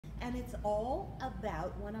and it's all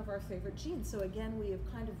about one of our favorite jeans. So again, we have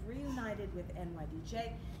kind of reunited with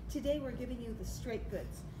Nydj. Today we're giving you the straight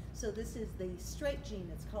goods. So this is the straight jean.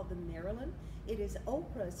 It's called the Marylin. It is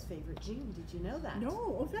Oprah's favorite jean. Did you know that? No,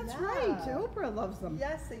 oh, that's Yeah. right. Oprah loves them.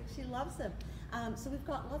 Yes, she loves them. So we've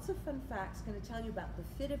got lots of fun facts going to tell you about the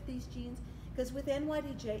fit of these jeans, because with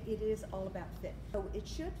Nydj it is all about fit. So it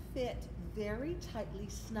should fit very tightly,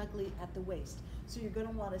 snugly at the waist. So you're going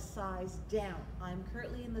to want to size down. I'm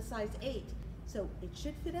currently in the size 8. So it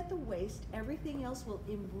should fit at the waist. Everything else will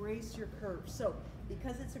embrace your curve. So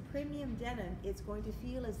because it's a premium denim, it's going to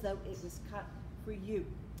feel as though it was cut for you.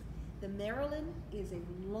 The Marylin is a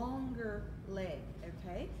longer leg,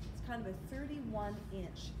 okay? It's kind of a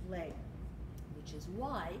 31-inch leg, which is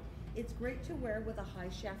why it's great to wear with a high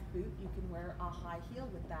shaft boot. You can wear a high heel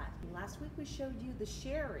with that. Last week we showed you the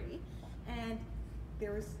sherry, and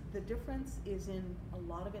the difference is in,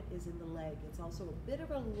 a lot of it is in the leg. It's also a bit of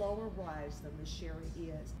a lower rise than the sherry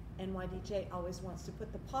is. Nydj always wants to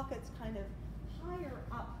put the pockets kind of higher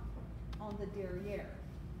up on the derriere.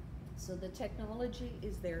 So the technology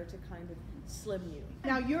is there to kind of slim you.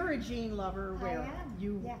 Now you're a jean lover. I am.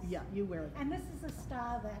 Yes. Yeah, you wear it. And this is a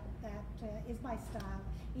style that is my style.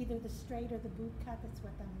 Either the straight or the boot cut. That's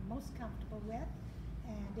what I'm most comfortable with.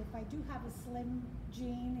 And if I do have a slim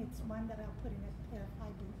jean, it's one that I'll put in a pair of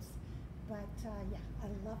high boots. But yeah,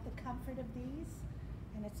 I love the comfort of these.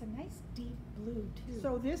 And it's a nice deep blue too.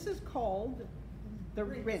 So this is called the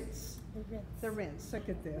rinse. The rinse. The rinse. Look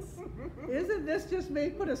at this. Isn't this just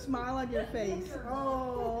put a smile on your face?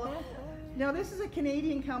 Oh. Now this is a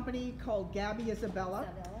Canadian company called Gabby Isabella,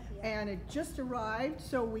 yeah. and it just arrived,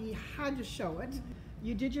 so we had to show it.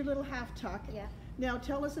 You did your little half tuck. Yeah. Now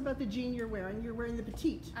tell us about the jean you're wearing. You're wearing the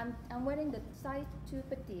petite. I'm wearing the size 2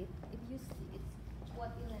 petite. If you see, it's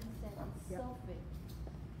what Ellen said. It's so fit.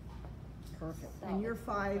 Perfect. So And you're it's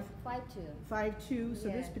 5'2". 5'2". So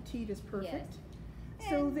this Yeah. petite is perfect. Yes.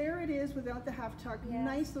 So there it is without the half tuck. Yeah.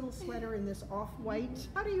 Nice little sweater in this off-white.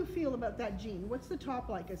 How do you feel about that jean? What's the top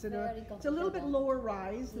like? Is it Very it's a little bit comfortable. lower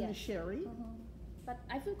rise than the Yes. sherry? But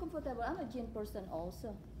I feel comfortable. I'm a jean person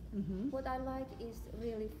also. What I like is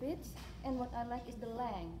really fits, and what I like is the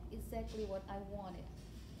length. Exactly what I wanted.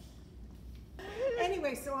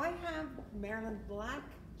 Anyway, so I have Marylin black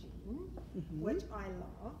jean, which I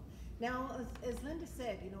love. Now, as Linda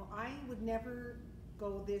said, you know, I would never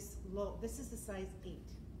go this low. This is the size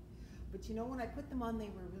 8. But you know, when I put them on, they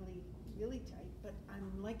were really, really tight. But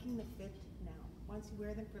I'm liking the fit now. Once you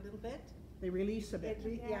wear them for a little bit, They release a bit.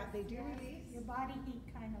 yeah, they do release. Your body heat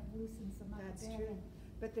kind of loosens them up. That's a bit. true.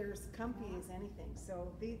 But they're as comfy as anything.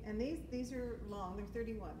 So these are long. They're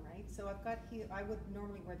 31, right? So I've got heel. I would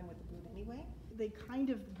normally wear them with the boot anyway. They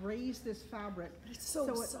kind of braise this fabric. It's so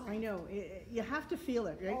soft. I know. You have to feel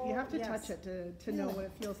it, right? You Oh, have to yes. touch it to know what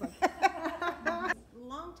it feels like.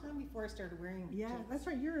 Long time before I started wearing Yeah, jeans. that's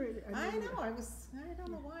right. I know. I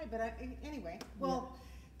don't know why, but anyway. Well,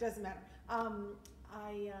 doesn't matter.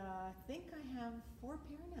 I think I have 4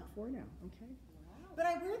 pair now. 4 now. Okay. But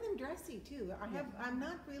I wear them dressy too. I'm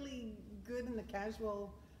not really good in the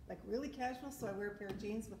casual, like really casual. So I wear a pair of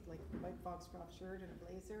jeans with like a white foxcroft shirt and a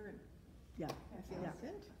blazer, and Yeah. it feels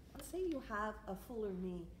good. Let's say you have a fuller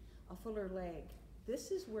knee, a fuller leg.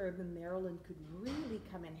 This is where the Marylin could really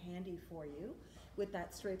come in handy for you with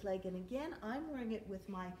that straight leg. And again, I'm wearing it with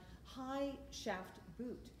my high shaft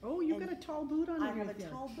boot. Oh, you've And got a tall boot on. I have a there.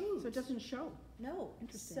 tall boot. So it doesn't show. No,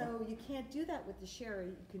 Interesting. so you can't do that with the sherry.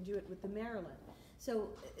 You can do it with the Marylin. So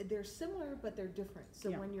they're similar, but they're different. So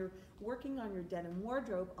Yeah. when you're working on your denim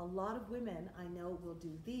wardrobe, a lot of women I know will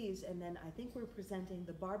do these, and then I think we're presenting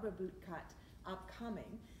the Barbara boot cut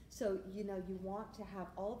upcoming. So you know you want to have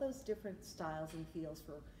all those different styles and feels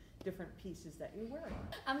for different pieces that you're wearing.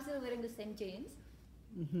 I'm still wearing the same jeans,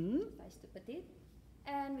 size 2 petite,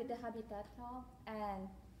 and with the habitat top, and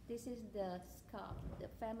this is the scarf, the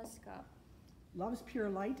famous scarf. Love's Pure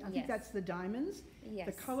Light. I think Yes. that's the diamonds. Yes.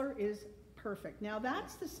 The color is perfect. Now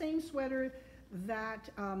that's the same sweater that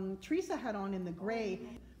Teresa had on in the gray,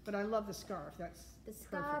 but I love the scarf. That's The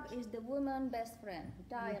scarf perfect. is the woman's best friend,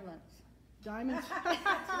 diamonds. Diamonds.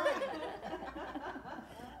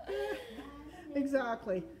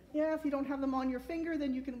 Exactly. Yeah, if you don't have them on your finger,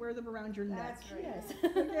 then you can wear them around your neck. That's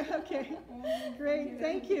right. Yes. Okay, great,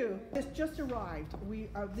 thank you. This just arrived.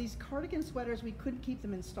 These cardigan sweaters, we couldn't keep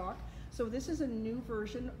them in stock. So this is a new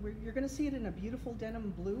version. You're going to see it in a beautiful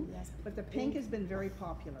denim blue, Yes, but the pink has been very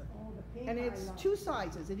popular. Oh, the pink And I it's love. 2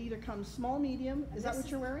 sizes. It either comes small, medium. Is that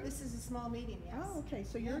what you're wearing? This is a small medium, yes. Oh, okay,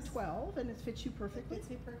 so you're Yes. 12 and it fits you It perfectly. fits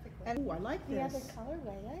me perfectly. And oh, I like The other this.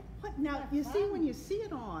 colorway, eh? What now? You see, when you see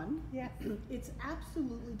it on, Yeah. it's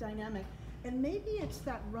absolutely dynamic. And maybe it's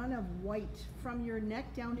that run of white from your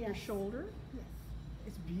neck down to your Yes. shoulder. Yes.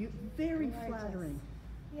 It's very Gorgeous. flattering.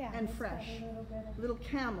 Yeah. And it's got fresh. a little bit of. Little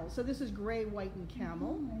camel. So this is gray, white, and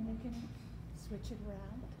camel. And you can switch it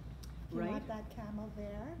around. If Right. you want that camel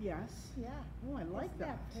there. Yes. Yeah. Oh, I like Isn't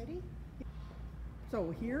that. pretty?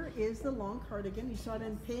 So here is the long cardigan. You saw it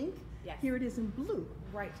in pink. Yes. Here it is in blue.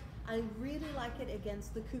 Right. I really like it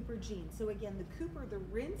against the Cooper jean. So again, the Cooper, the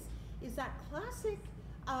rinse, is that classic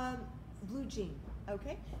blue jean,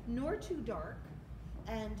 okay? Nor too dark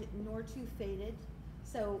and nor too faded.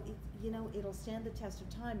 So, it'll stand the test of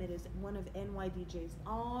time. It is one of NYDJ's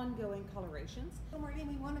ongoing colorations. So Marlene,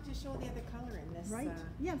 we wanted to show the other color in this. Right.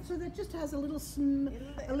 Yeah, so that just has a little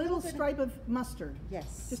a little bit of- stripe of mustard.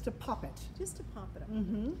 Yes. Just to pop it. Just to pop it up.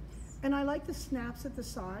 Mm-hmm. And I like the snaps at the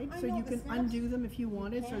side, I so know, you the can snaps, undo them if you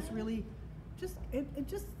wanted. So it's can. really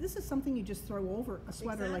this is something you just throw over a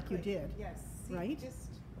sweater like you Exactly. did. Yes. See, Right? Just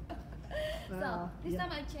So this yeah.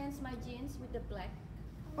 time I changed my jeans with the black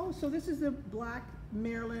Oh, so this is the black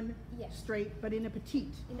Marylin Yes. straight, but in a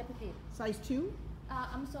petite. in the petite. Size 2?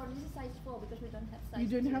 I'm sorry, this is size 4 because we don't have size You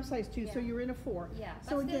didn't 2. have size 2, so Yeah. you're in a 4. Yeah,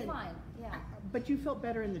 So but again, still fine. Yeah. but you felt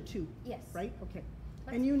better in the 2, Yes. right? Okay.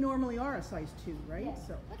 But- And you normally are a size 2, right? Yes.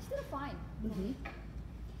 So But still fine. mhm.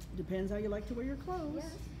 Depends how you like to wear your clothes.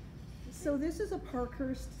 Yes. So this is a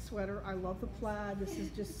Parkhurst sweater. I love the plaid. This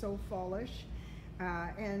is just so fallish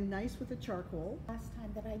and nice with the charcoal. Last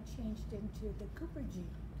time that I changed into the Cooper jean.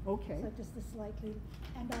 Okay. So just a slightly,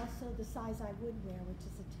 and also the size I would wear, which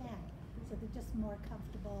is a 10. So they're just more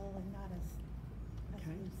comfortable and not as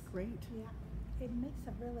Okay, loose. great. Yeah, it makes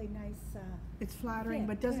a really nice, It's flattering, Fit,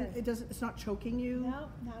 but doesn't good. it's not choking you? no,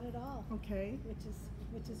 not at all, Okay.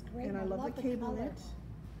 which is great. And I love the cable color. knit.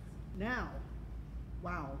 Now,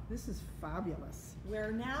 wow, this is fabulous.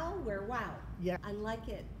 Wear now, wear wow. Yeah. I like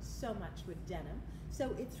it so much with denim.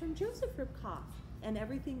 So it's from Joseph Ribkoff, and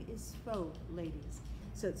everything is faux, ladies.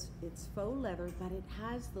 So it's faux leather, but it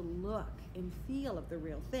has the look and feel of the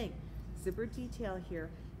real thing. Zipper detail here.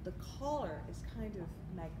 The collar is kind of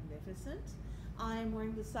magnificent. I'm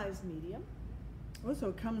wearing the size medium. Oh, so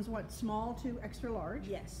it comes what, small to extra large?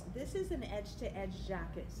 Yes, this is an edge-to-edge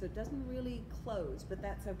jacket, so it doesn't really close, but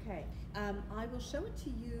that's okay. I will show it to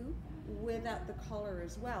you without the collar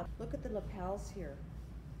as well. Look at the lapels here.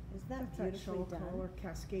 Isn't that That's that beautifully shawl done? collar,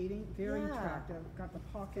 cascading, very Yeah. attractive. Got the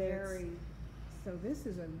pockets. Very. So this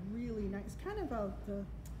is a really nice, kind of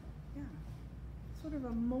sort of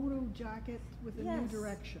a moto jacket with a new Yes.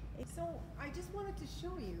 direction. So I just wanted to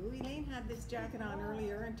show you, Elaine had this jacket on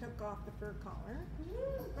earlier and took off the fur collar.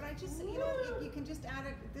 But I just, you can just add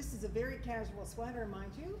it, this is a very casual sweater,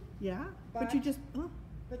 mind you. Yeah, but you But- just,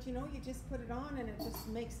 But you just put it on and it just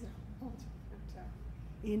makes it a whole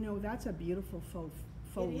different. that's a beautiful faux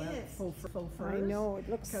It leather, is. faux furs. I know, it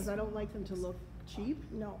looks. Because I don't like them to look cheap.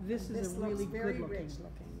 No, This and is a looks really very good looking. rich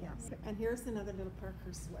looking, yes. Yeah. And here's another little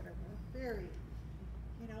Parkhurst sweater, very,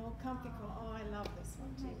 comfy. Oh, I love this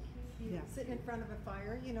one too. Yeah. Sitting in front of a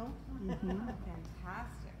fire, Mhm.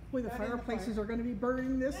 Fantastic. Boy, the Got in the fireplaces fire. are going to be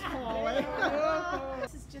burning this fall. eh?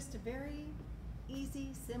 This is just a very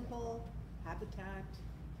easy, simple habitat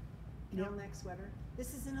Yep. cowl neck sweater.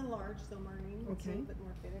 This is in a large, so Marlene, it's a Okay. little bit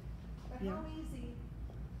more fitted. But Yeah. how easy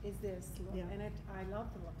is this look? Yeah. And I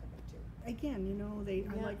love the look of it too. Again, I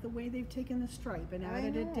Yeah. like the way they've taken the stripe and I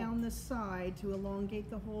added it know. down the side to elongate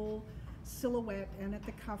the whole silhouette and at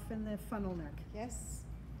the cuff and the funnel neck. Yes.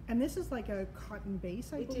 And this is like a cotton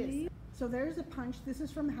base, I It is. believe. So there's a punch. This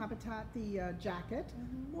is from Habitat, the jacket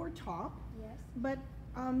Mm-hmm. or top. Yes. But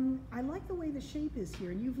I like the way the shape is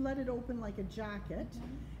here. And you've let it open like a jacket.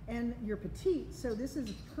 And you're petite, so this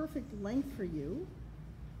is perfect length for you.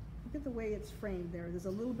 Look at the way it's framed there. There's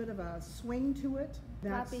a little bit of a swing to it.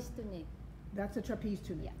 Trapeze tunic. That's a trapeze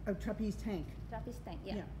tunic, Yeah. a trapeze tank. Trapeze tank.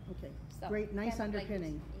 Yeah. Okay. So, Great, nice kind of like this.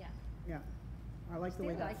 underpinning. Yeah. Yeah. I like the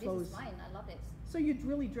way Still that like flows. this is mine. I love it. So you'd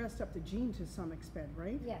really dressed up the jean to some extent,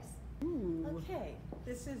 right? Yes. Ooh. Okay,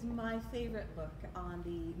 this is my favorite look on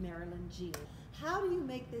the Marylin jean. How do you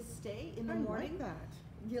make this stay in the I morning? like that.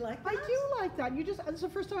 You like I that? do like that. It's the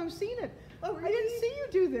first time I've seen it. Oh, I didn't really? see you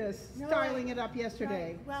do this, No, styling it up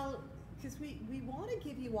yesterday. Right. Well, because we want to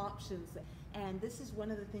give you options, and this is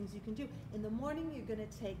one of the things you can do. In the morning, you're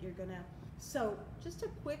gonna sew just a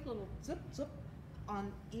quick little zip, zip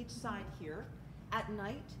on each side here. At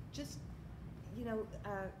night, just,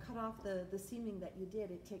 cut off the seaming that you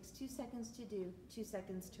did. It takes 2 seconds to do, 2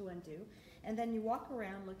 seconds to undo. And then you walk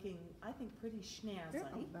around looking, I think, pretty schnazzy. Yeah,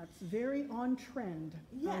 that's very on trend.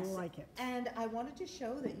 Yes, I like it. and I wanted to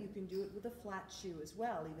show that you can do it with a flat shoe as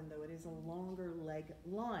well, even though it is a longer leg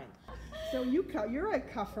line. So you're a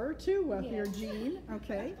cuffer too with your Yes. jean,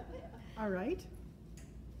 okay? All right.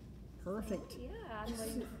 Perfect. Yeah, I'm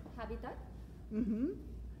going with habitat. Mm-hmm.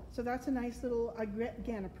 So that's a nice little,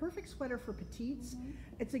 again, a perfect sweater for petites.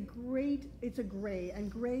 It's a gray,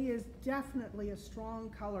 and gray is definitely a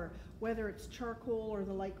strong color, whether it's charcoal or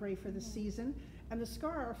the light gray for the season. And the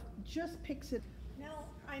scarf just picks it. Now,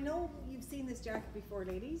 I know you've seen this jacket before,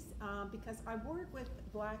 ladies, because I wore it with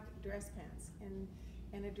black dress pants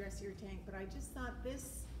and a dressier tank, but I just thought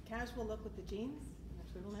this casual look with the jeans and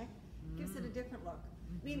the turtleneck gives it a different look.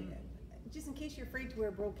 I mean, just in case you're afraid to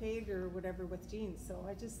wear brocade or whatever with jeans, so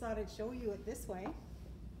I just thought I'd show you it this way.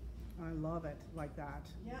 I love it like that.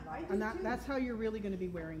 Yeah, I do And too. that's how you're really going to be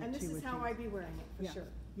wearing it And too. this is with how jeans. I'd be wearing it, for Yeah. sure.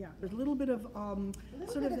 Yeah, there's a little bit of sort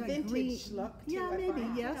bit of of that vintage green look, too, Yeah, I maybe.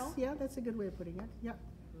 find, you Yes. know. Yeah, that's a good way of putting it. Yeah.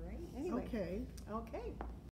 Right, anyway. Okay. Okay.